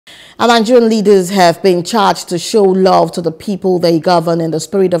Our Nigerian leaders have been charged to show love to the people they govern in the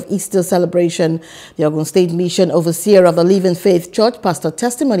spirit of Easter celebration. The Ogun State Mission Overseer of the Living Faith Church, Pastor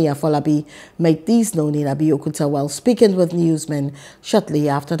Testimony Afolabi, made these known in Abeokuta while speaking with newsmen shortly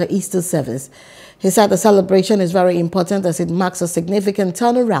after the Easter service. He said the celebration is very important as it marks a significant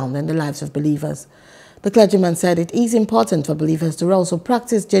turnaround in the lives of believers. The clergyman said it is important for believers to also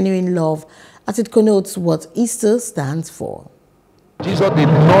practice genuine love as it connotes what Easter stands for. Jesus did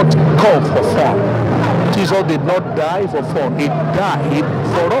not come for fun. Jesus did not die for fun. He died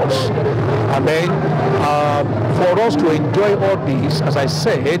for us. And then for us to enjoy all this, as I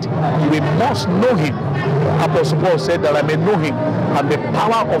said, we must know him. Apostle Paul said that I may know him and the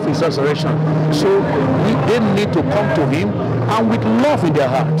power of his resurrection. So they need to come to him and with love in their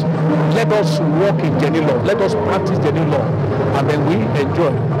heart. Let us walk in genuine love. Let us practice genuine love. And then we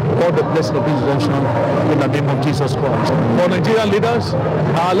enjoy all the blessing of his resurrection in the name of Jesus Christ. For Nigerian leaders,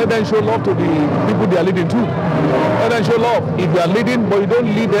 let them show love to the people they are leading to. Let them show love. If you are leading, but you don't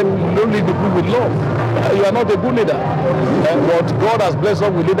lead them, you don't lead the people with love, you are not a good leader. But God has blessed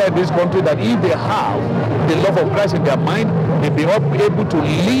us with leaders in this country that if they have the love of Christ in their mind, they'll be able to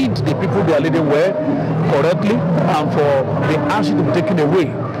lead the people they are leading well, correctly, and for the anxiety to be taken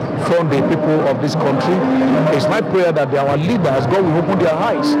away from the people of this country. It's my prayer that our leaders, God will open their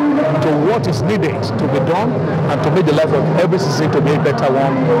eyes to what is needed to be done and to make the life of every citizen to be a better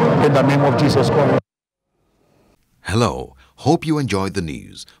one in the name of Jesus Christ. Hello, hope you enjoyed the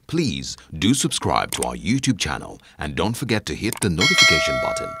news. Please do subscribe to our YouTube channel and don't forget to hit the notification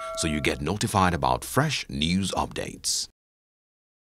button so you get notified about fresh news updates.